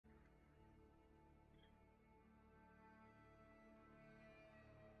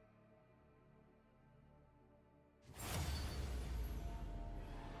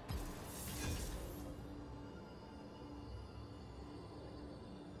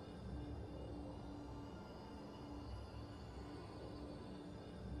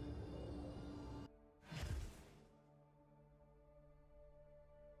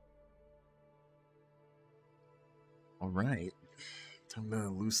Alright, time to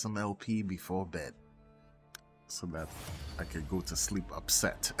lose some LP before bed so that I could go to sleep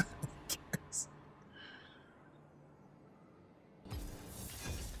upset.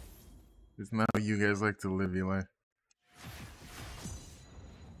 Isn't that how you guys like to live your life?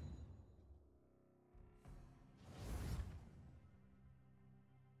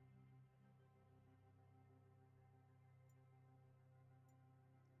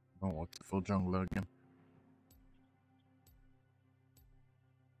 Don't walk the full jungler again.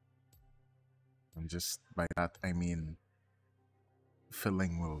 And just by that, I mean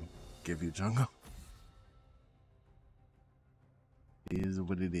filling will give you jungle. It is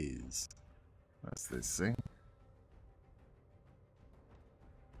what it is. As they say.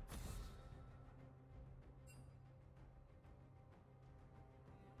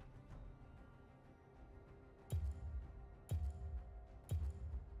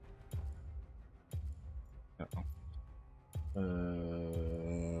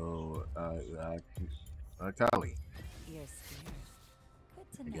 Kali. You're scared.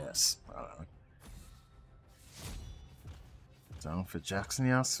 Good to I know. guess. Down for Jackson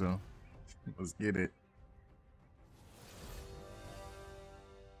Yasuo. Let's get it.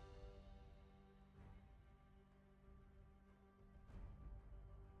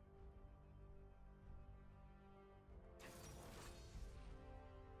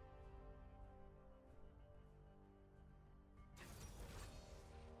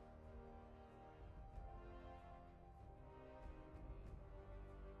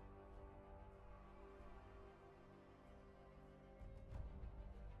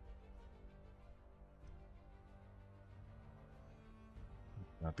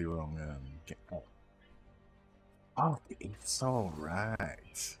 Not be wrong. Oh, it's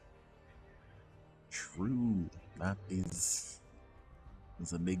alright. True. That is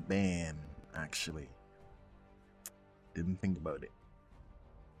a big ban, actually. Didn't think about it.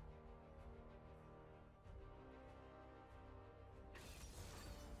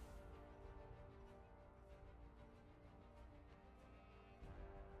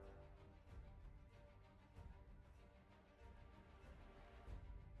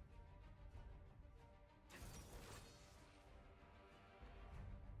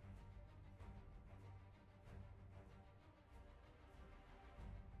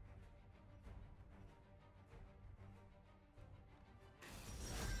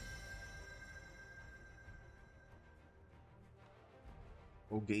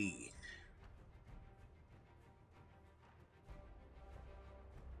 Okay.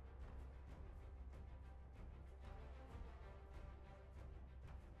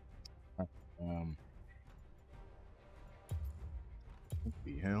 Um, what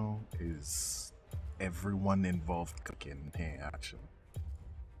the hell is everyone involved cooking here, actually?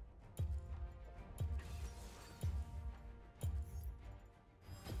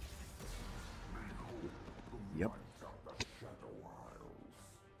 Yep.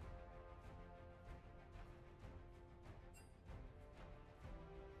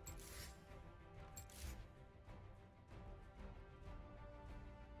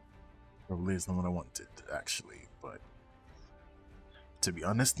 Probably isn't what I wanted, actually, but to be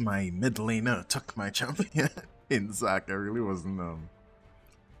honest, my mid laner took my champion in Zac. I really wasn't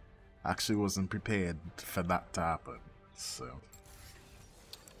actually wasn't prepared for that to happen. So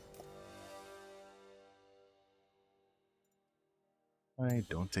I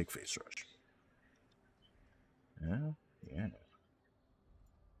don't take face rush. Yeah, yeah.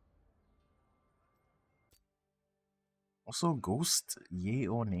 Also, Ghost, yay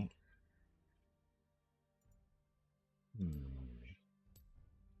or nay? I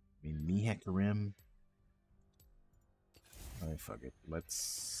mean, me Hecarim. I fuck it.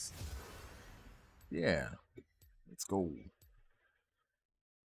 Yeah, let's go.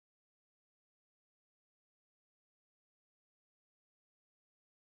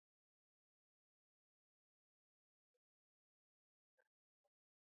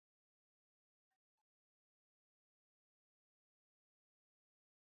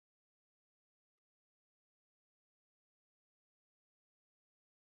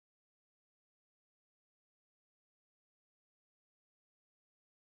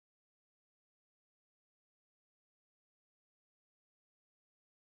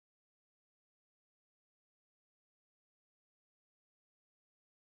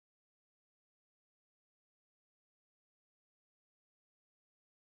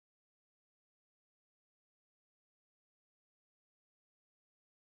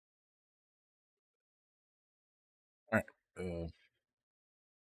 Alright,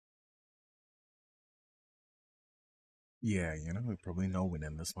 yeah, we probably know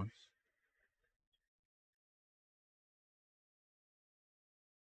winning this one.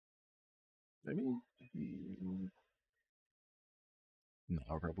 I mean, no,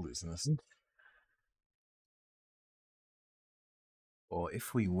 we're probably losing this. Or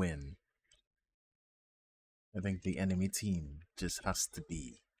if we win, I think the enemy team just has to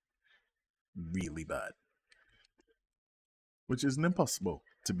be really bad. Which isn't impossible,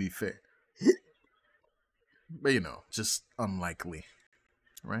 to be fair. But you know, just unlikely,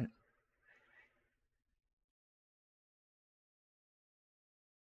 right?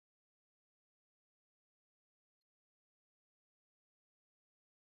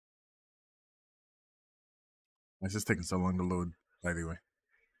 It's just taking so long to load, by the way.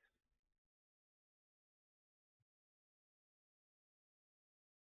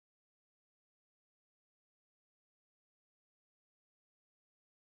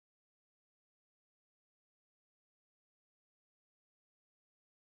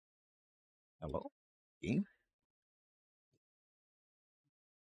 Hello? Game?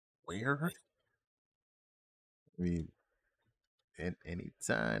 Where? I mean, at any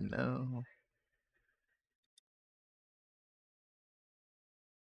time now.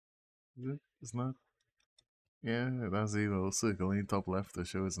 It's not. Yeah, that's the little circle in top left to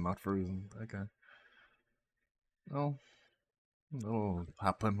show it's not frozen. Okay. Well, it'll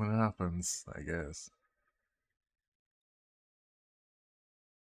happen when it happens, I guess.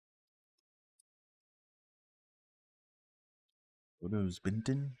 What is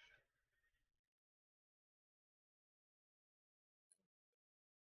Binton?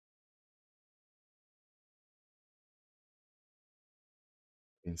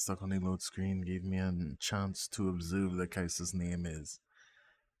 Being stuck on the load screen gave me a chance to observe that Kaiser's name is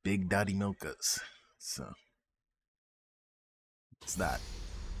Big Daddy Milkers. So, it's that.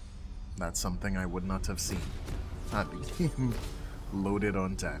 That's something I would not have seen had the game loaded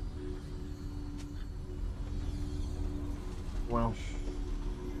on time. Well,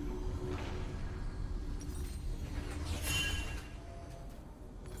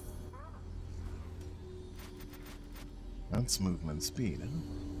 that's movement speed, huh?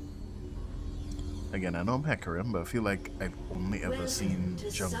 Again, I know I'm Hecarim, but I feel like I've only ever seen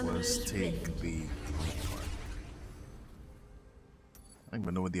junglers take the part. I don't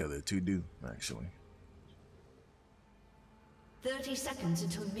even know what the other two do, actually. 30 seconds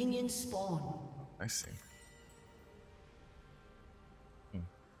until minions spawn. I see.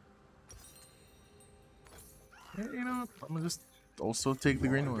 Yeah, you know, I'm gonna just also take the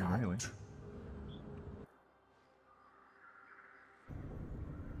green one, really.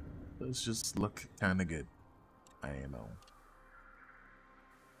 Those just look kinda good. I know.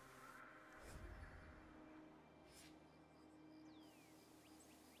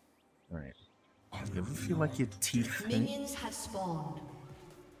 Alright. You ever feel like your teeth hurt? Minions have spawned.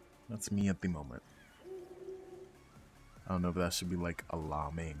 That's me at the moment. I don't know if that should be like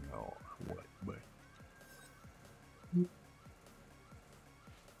alarming or what, but.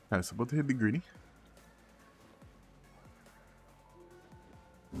 I was about to hit the greedy.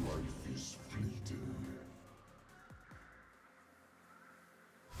 Life is fleeting.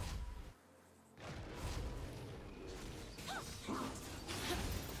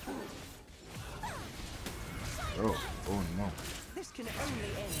 Oh no. This can only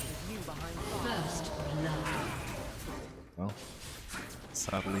end with you behind bars. First blood. Well,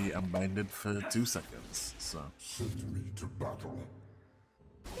 sadly, I'm binded for 2 seconds, so. Send me to battle.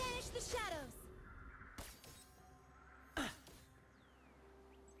 Banish the shadows.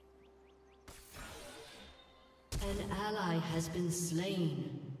 An ally has been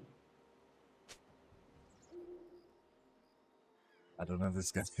slain. I don't know if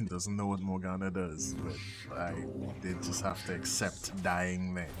this guy doesn't know what Morgana does, but I did just have to accept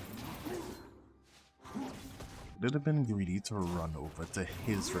dying there. It would have been greedy to run over to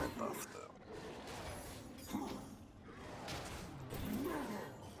his red buff, though.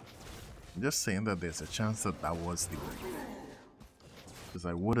 I'm just saying that there's a chance that that was the greedy. Because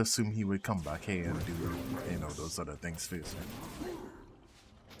I would assume he would come back here and do, you know, those other things first, right?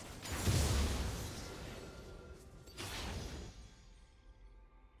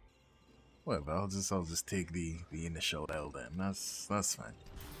 Whatever, I'll just take the initial L then. That's fine.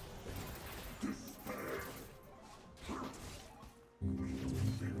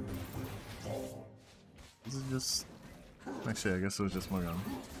 This is just actually I guess it was just Morgana.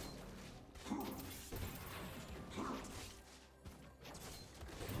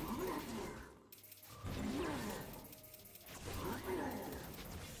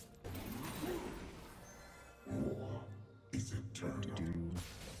 Is eternal.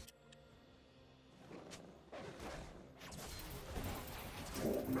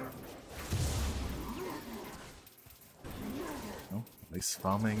 Oh, This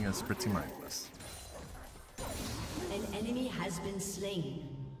farming is pretty mindless. An enemy has been slain.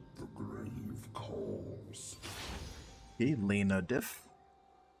 The grave calls. Okay, Lena diff.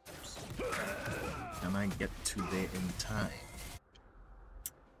 Can I get to there in time?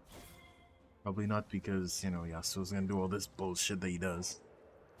 Probably not, because, you know, Yasuo's gonna do all this bullshit that he does.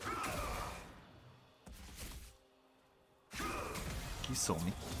 He saw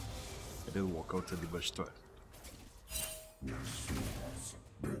me. I did walk out to the bush twice. Yasuo's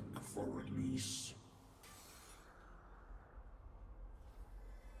beg for release.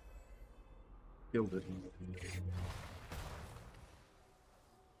 Killed it.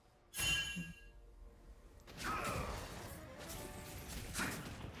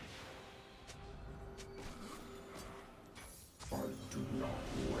 I do not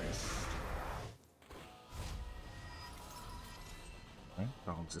rest. Right,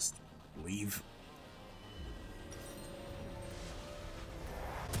 I'll just leave.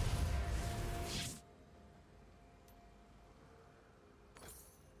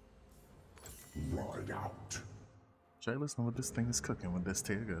 Ride out. Should I listen to what this thing is cooking with this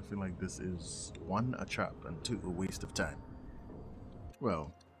Tega? I feel like this is 1, a trap, and 2, a waste of time.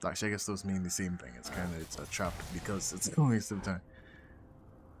 Well, actually, I guess those mean the same thing. It's a trap because it's a waste of time.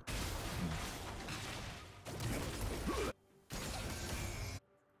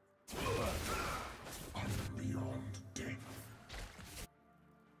 I'm beyond death.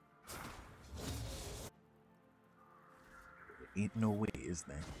 Ain't no way, is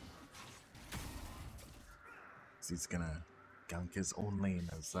there? So he's gonna gank his own lane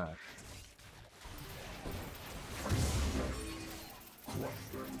as that. Crush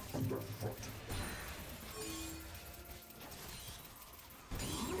them underfoot.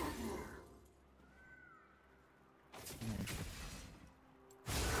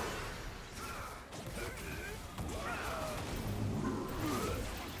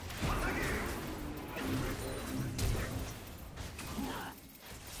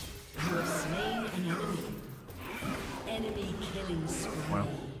 You have slain an enemy. Enemy killing spree. Well,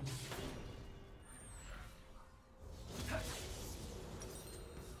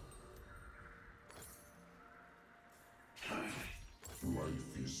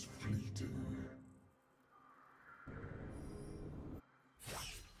 Life is fleeting.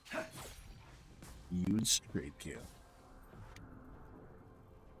 huge straight kill.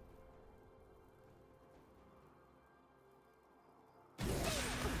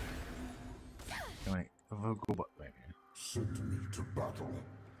 Can I go back there? Send me to battle.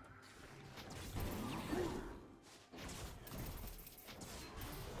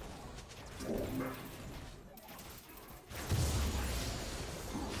 Torment.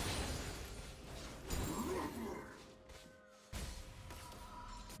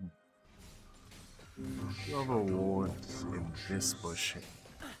 You have awards in this bush.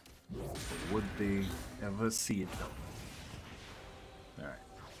 Would they ever see it though? Alright.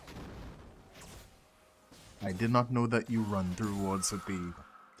 I did not know that you run through wards with the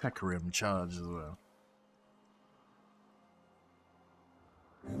Tech Rim charge as well.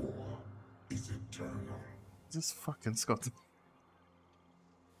 War is eternal. Just fucking Scott.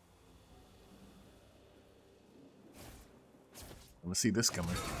 Let's see this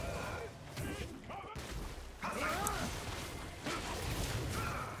coming.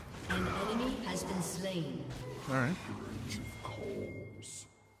 An enemy has been slain. Alright. Grave calls.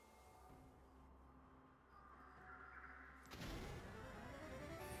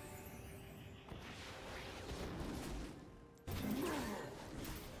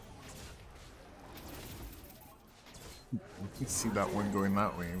 You see that one going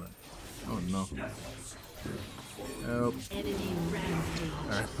that way, but oh no. Help. Enemy rampage.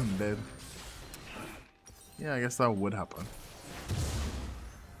 Alright, I'm dead. Yeah, I guess that would happen.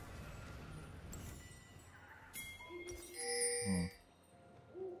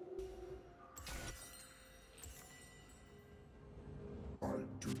 I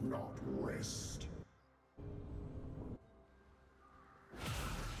do not rest.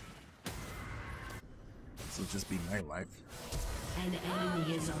 This will just be nightlife. An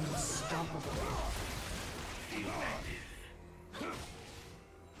enemy is unstoppable.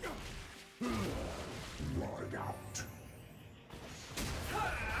 Ride out.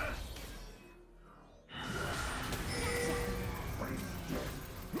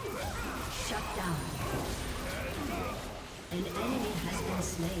 Shut down. An enemy has been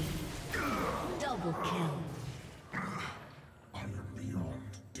slain. Double kill. I am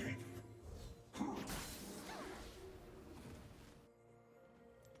beyond death.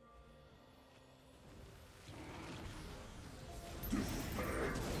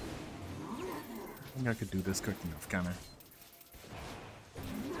 I think I could do this quick enough, can I?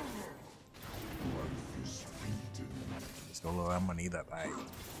 still a lot of money that I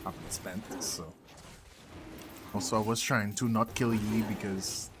haven't spent, so. Also, I was trying to not kill Yi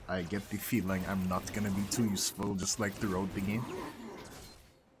because I get the feeling I'm not gonna be too useful just like throughout the game.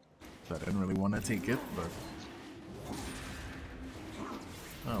 So I didn't really want to take it, but...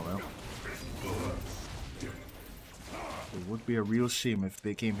 oh well. It would be a real shame if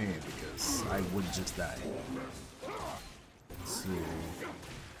they came here because I would just die. So...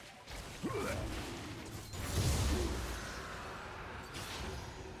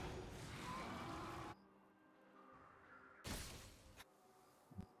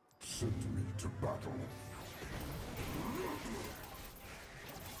 Send me to battle.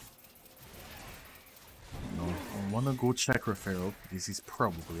 no, I wanna go check Referral because he's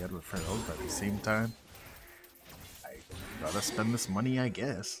probably at Referral, but at the same time, I gotta spend this money, I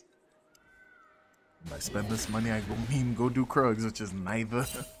guess. If I spend this money, I go do Krugs, which is neither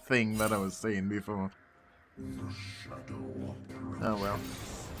thing that I was saying before. Oh well.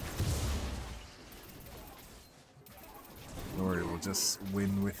 Or we'll just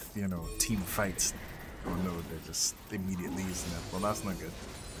win with, you know, team fights. Oh no, they're just immediately using it. Well, that's not good.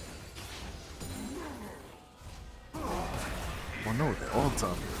 Oh no, they're all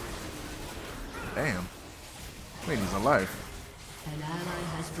top. Damn. Wait, he's alive. An ally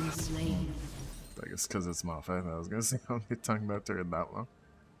has been slain. I guess because it's Malphite. I was gonna say, how they talking about her that long.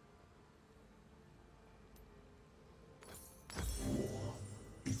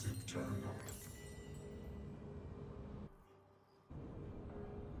 Is eternal.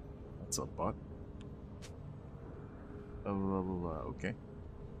 That's a bot. Okay.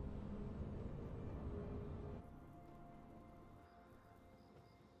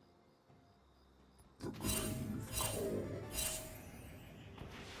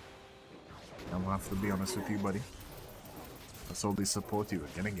 I'm gonna have to be honest with you, buddy. That's all the support you're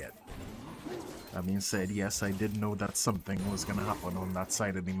gonna get. That being said, yes, I did know that something was gonna happen on that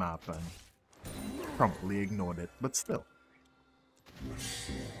side of the map and promptly ignored it, but still.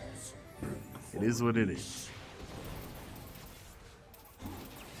 It is what it is.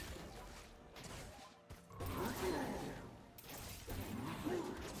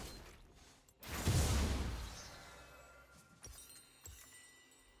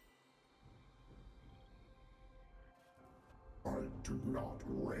 I do not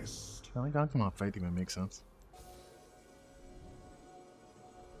rest. I think Akuma fight even makes sense.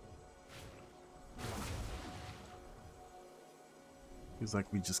 Feels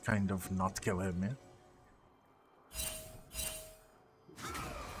like we just kind of not kill him, man.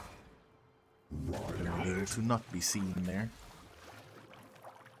 Gonna be able to not be seen there.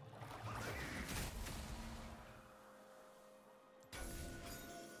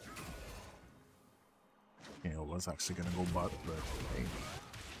 Yeah, I was actually gonna go bot, but hey.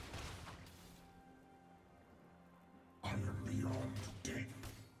 I am beyond death.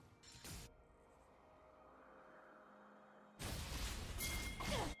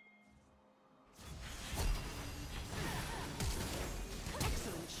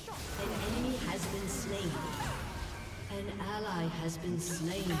 An enemy has been slain. An ally has been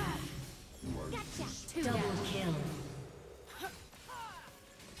slain. Gotcha. Double kill.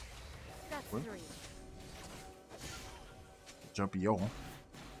 That's What? 3. Jump yo.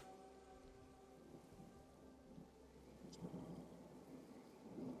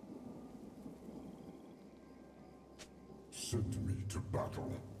 Send me to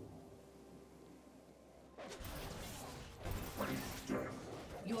battle.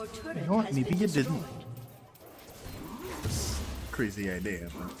 Your turret You know what? has Maybe been you destroyed. didn't. Crazy idea,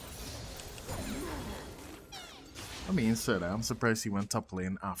 but I mean, said I'm surprised he went top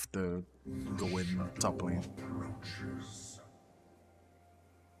lane after going top lane.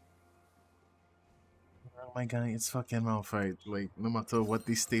 Oh my god, it's fucking Malphite. Like, no matter what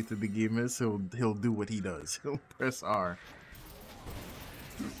the state of the game is, he'll do what he does. He'll press R.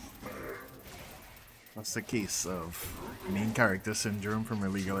 That's the case of main character syndrome from a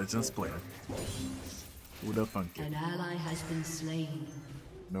League of Legends player. Who the fuck it? An ally has been slain.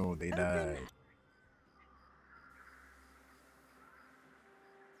 No, they died.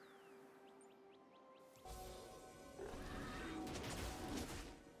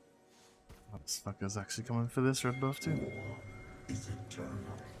 This fucker's actually coming for this red buff too. Is eternal.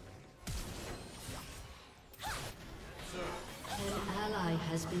 An ally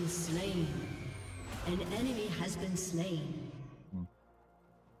has been slain. An enemy has been slain.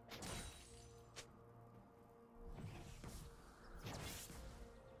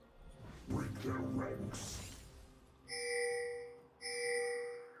 Break their ranks.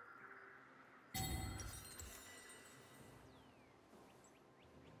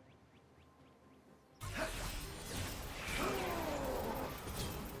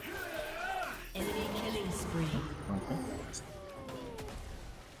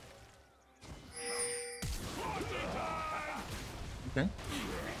 Okay.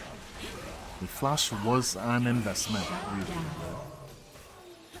 The flash was an investment, really.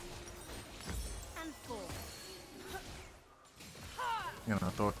 And 4. You know, I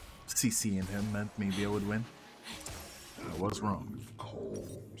thought CCing him meant maybe I would win. I was wrong.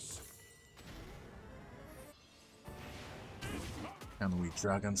 Can we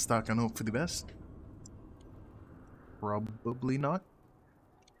dragon stack and hope for the best? Probably not.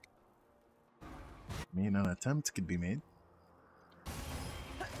 I mean, an attempt could be made.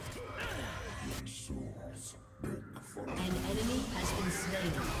 An enemy has been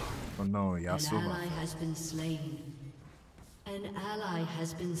slain. Oh no, An Yasuo. ally has been slain. An ally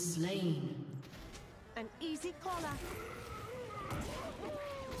has been slain. An easy collar.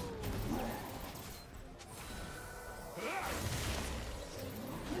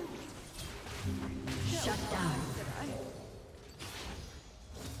 Shut down.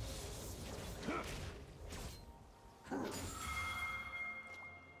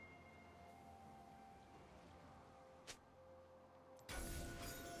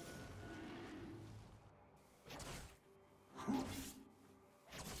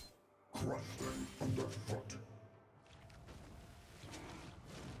 Crush them underfoot.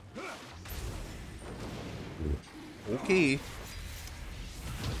 Okay.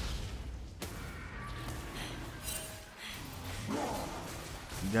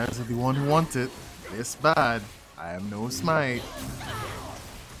 You guys are the one who want it. It's bad. I am no smite.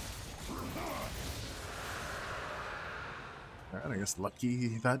 Alright, I guess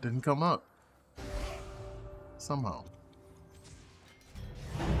lucky that didn't come up. Somehow.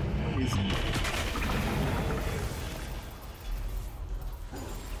 Easy.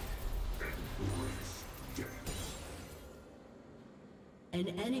 An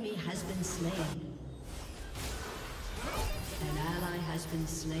enemy has been slain. An ally has been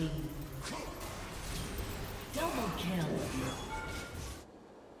slain. Double kill.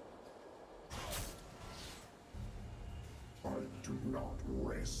 I do not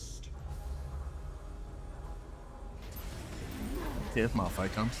rest. Okay, if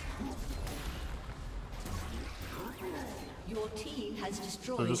Malphite comes. Your team has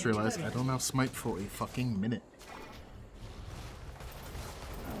destroyed. So I just a realized I turret. don't have smite for a fucking minute.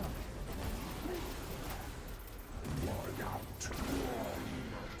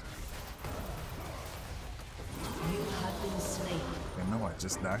 You have been slain. And now I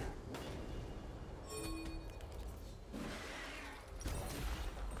just die.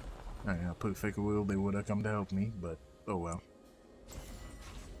 I got perfect will they would have come to help me, but oh well.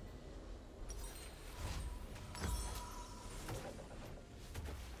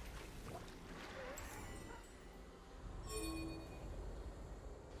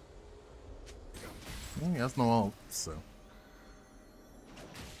 He has no ult, so.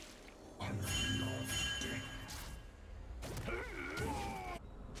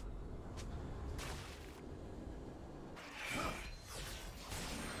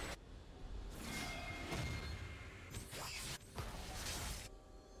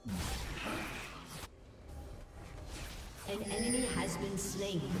 An enemy has been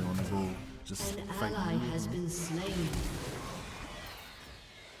slain. You wanna go just An fight ally me? has been slain.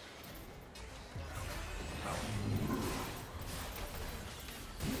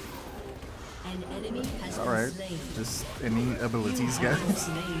 An enemy has Alright, been slain. just any abilities, You have been guys.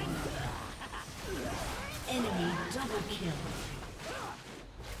 slain. Enemy double kill.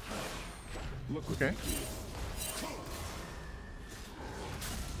 Okay.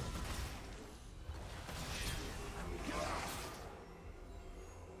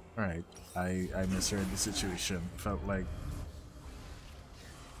 Alright, I misread the situation. Felt like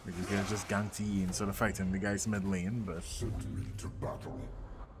we could just gank T instead of fighting the guys mid lane, but Send me to battle.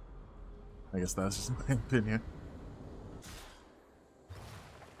 I guess that's just my opinion.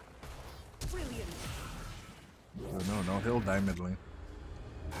 Brilliant. No, he'll die mid lane.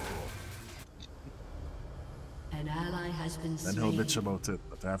 An ally has been Then slain. he'll bitch about it,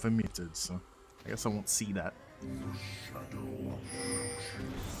 but I have him muted, so I guess I won't see that.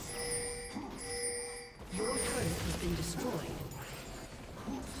 Your turret has been destroyed.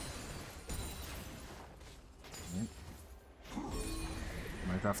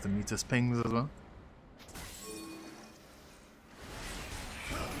 Might have to mute his pings as well.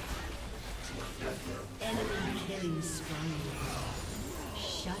 Enemy killing spree.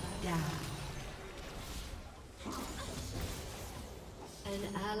 Shut down. An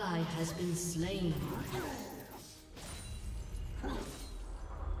ally has been slain.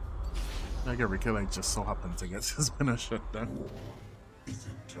 I get Ricky like just so happened to get his banner shut down. Is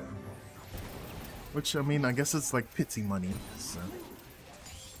eternal. Which, I mean, I guess it's like pity money, so.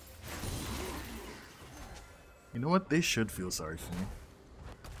 You know what? They should feel sorry for me.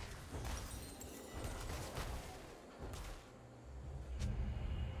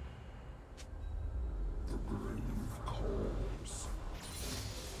 The grave calls.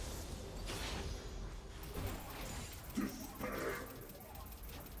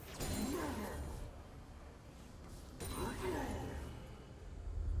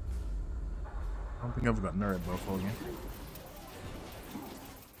 I don't think I've got nerd buff again.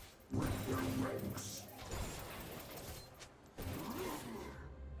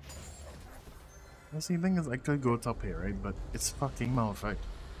 The see, thing is, I could go top here, right? But it's fucking Malphite.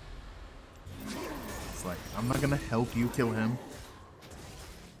 It's like, I'm not gonna help you kill him.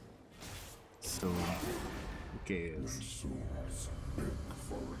 So, who cares?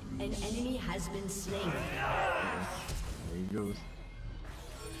 An enemy has been slain. There he goes.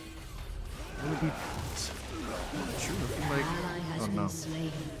 Would it be true if An like, ally has oh been no.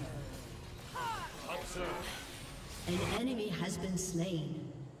 slain. An enemy has been slain.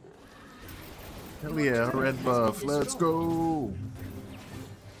 Hell yeah, red buff, let's go!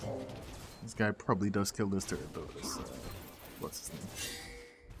 This guy probably does kill this turret though. This, what's his name?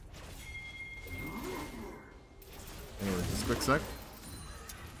 Anyway, just a quick sec.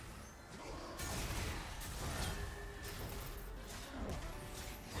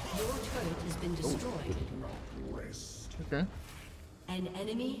 Your turret has been destroyed. Okay. An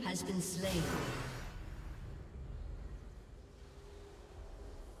enemy has been slain.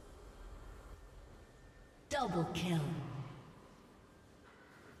 Double kill.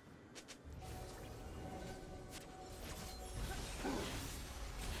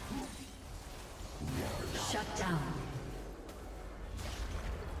 Shut down.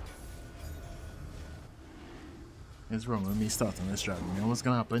 It's wrong with me starting this dragon. You know what's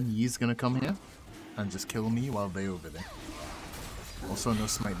gonna happen? He's gonna come here and just kill me while they over there. Also, no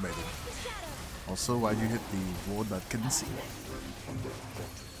smite by them. Also, why'd you hit the ward that couldn't see?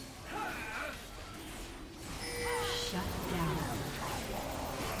 Shut down.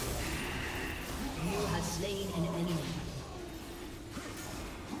 You have slain an enemy.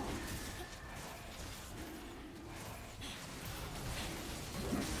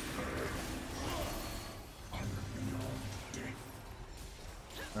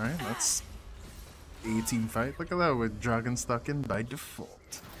 Alright, that's 18 fight. Look at that, with dragon stuck in by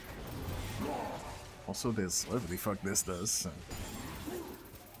default. Also, there's whatever the fuck this does. So.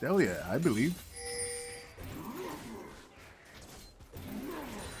 Hell yeah, I believe.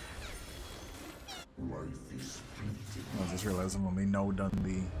 I just realized I'm only now done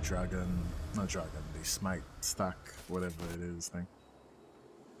the dragon, not dragon, the smite stack, whatever it is thing.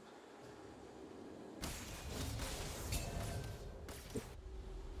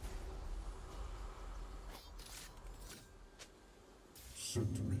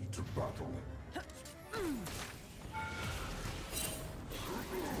 Send me to battle.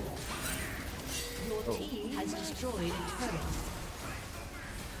 Your team has destroyed a turret.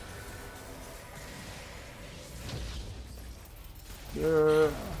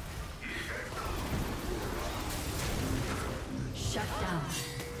 Shut down.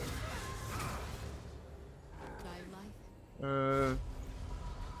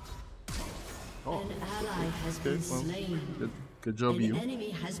 Oh, An ally has okay, been well, slain. good job, An you.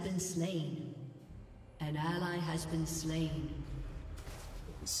 enemy has been slain. An ally has been slain.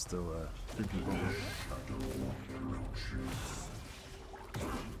 There's still 3 people.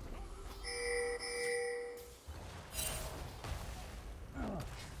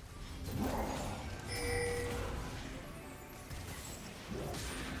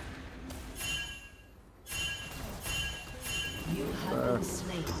 You have been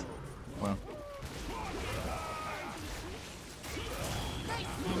slain. Well,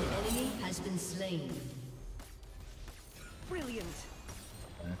 An enemy has been slain. Brilliant.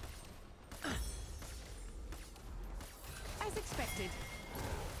 okay. As expected.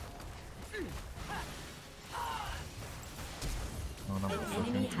 Oh, no, An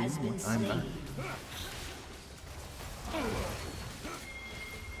fucking enemy has two. been I'm back. slain.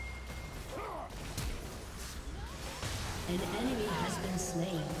 An enemy has been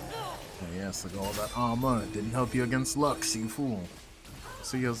slain. Oh, yes, look at all that armor. It didn't help you against Lux, you fool.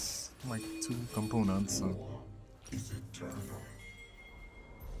 So he has like 2 components. So. Is eternal.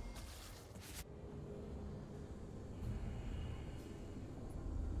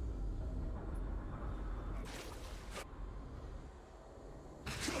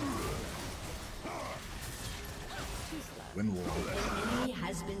 Wind wall. An enemy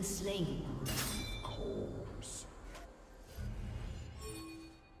has been slain. Calls.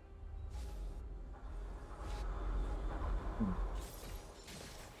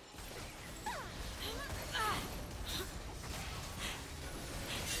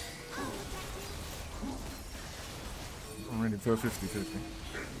 Alright, it fell 50-50.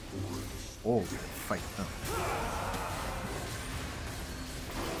 Oh, fight. Oh.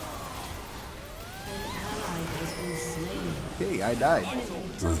 An ally has been slain. Okay, I died. Enemy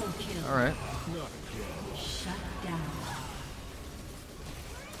double kill. Alright. Shut down.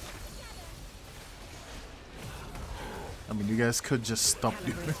 I mean, you guys could just stop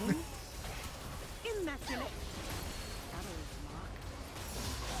doing it. Immaculate.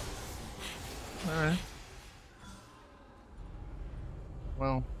 Alright.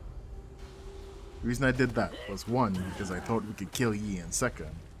 Well, the reason I did that was one, because I thought we could kill Yi, and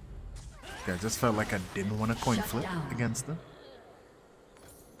second, I just felt like I didn't want to coin flip against them.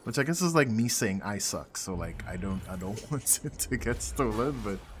 Which I guess is like me saying I suck, so like I don't want it to get stolen,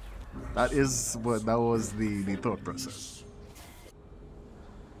 but that was the thought process.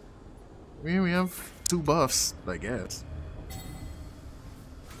 I mean, we have 2 buffs, I guess.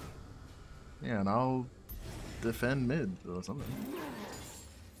 Yeah, and I'll defend mid or something.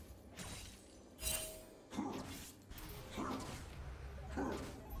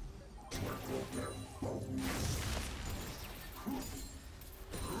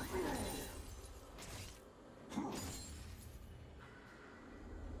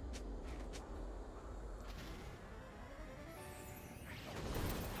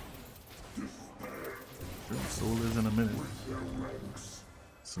 Soul is in a minute.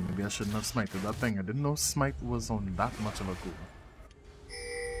 So maybe I shouldn't have smited that thing. I didn't know smite was on that much of a cool.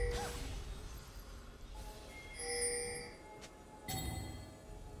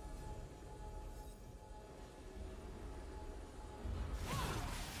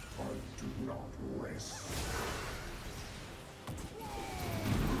 I do not rest.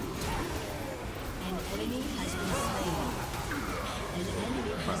 An enemy has been slain. An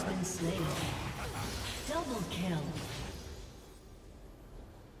enemy has been slain. Double kill.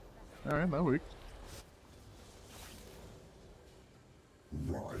 Alright, that worked.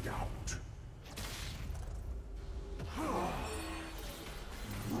 Ride out.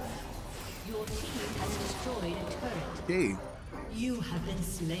 Your team has destroyed a turret. Okay. You have been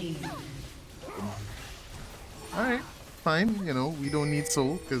slain. Alright, fine. You know, we don't need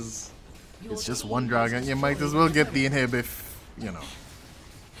soul because it's just one dragon. You might as well get the inhib if, you know.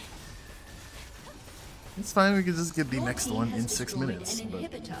 It's fine, we can just get the Your next team one has in 6 destroyed minutes. an But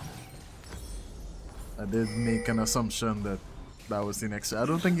inhibitor. I did make an assumption that that was the next. I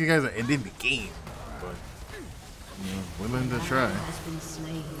don't think you guys are ending the game, but you know, willing to try. Has been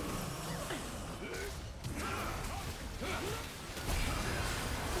slain.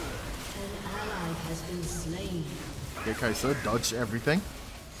 An ally has been slain. Okay, Kai'Sa, dodge everything.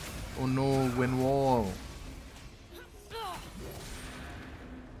 Oh no, win wall.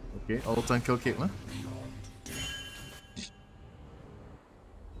 Okay, ult and kill Caitlyn.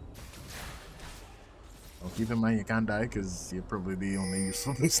 I'll keep in mind you can't die because you're probably the only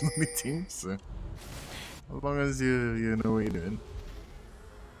useful person on the team, so as long as you know what you're doing.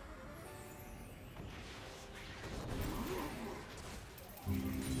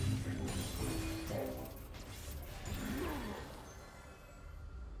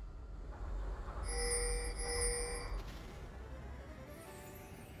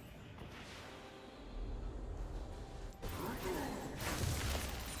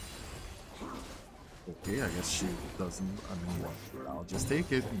 Okay, I guess she doesn't. I mean, I'll just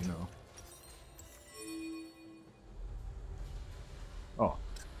take it, you know. Oh,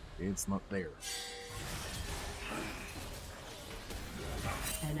 it's not there.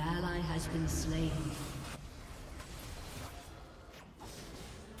 An ally has been slain.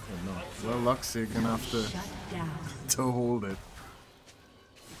 Oh no. Well, Lux, you're gonna have Shut down. to hold it.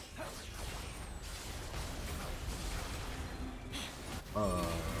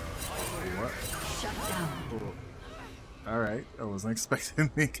 What? Shut down. Alright, I wasn't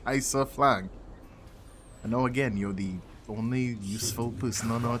expecting the Kai'Sa flag. I know again, you're the only useful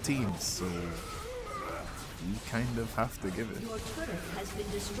person on our team, so you kind of have to give it. Your turret has been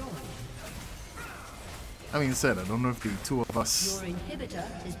destroyed. I mean, said, I don't know if the 2 of us, Your inhibitor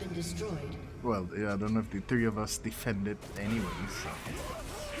has been destroyed. well, yeah, I don't know if the 3 of us defend it anyway, so.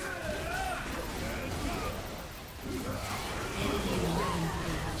 Enemy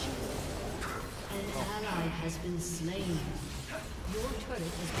rampage. An ally has been slain. Your turret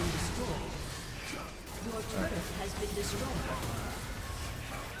has been destroyed. Your turret has been destroyed.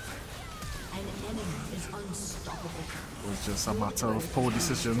 An enemy is unstoppable. It was just a matter of poor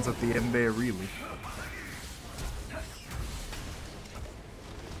decisions at the end there, really.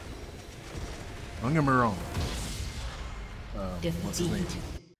 Don't get me wrong. What's his name? Defeat.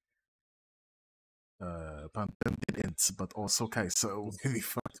 Pantheon didn't, but also Kai'Sa, why the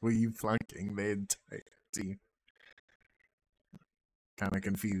fuck were you flanking the entire team? kind of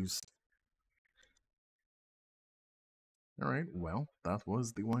confused. Alright, well, that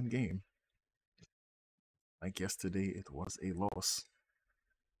was the one game. Like yesterday, it was a loss.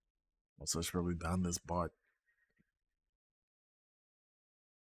 Also, I should probably ban this bot.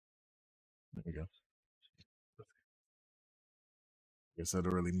 There we go. Guess I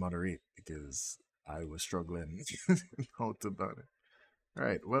don't really moderate because I was struggling how to ban it.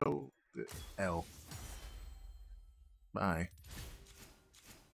 Alright, well, L. Bye.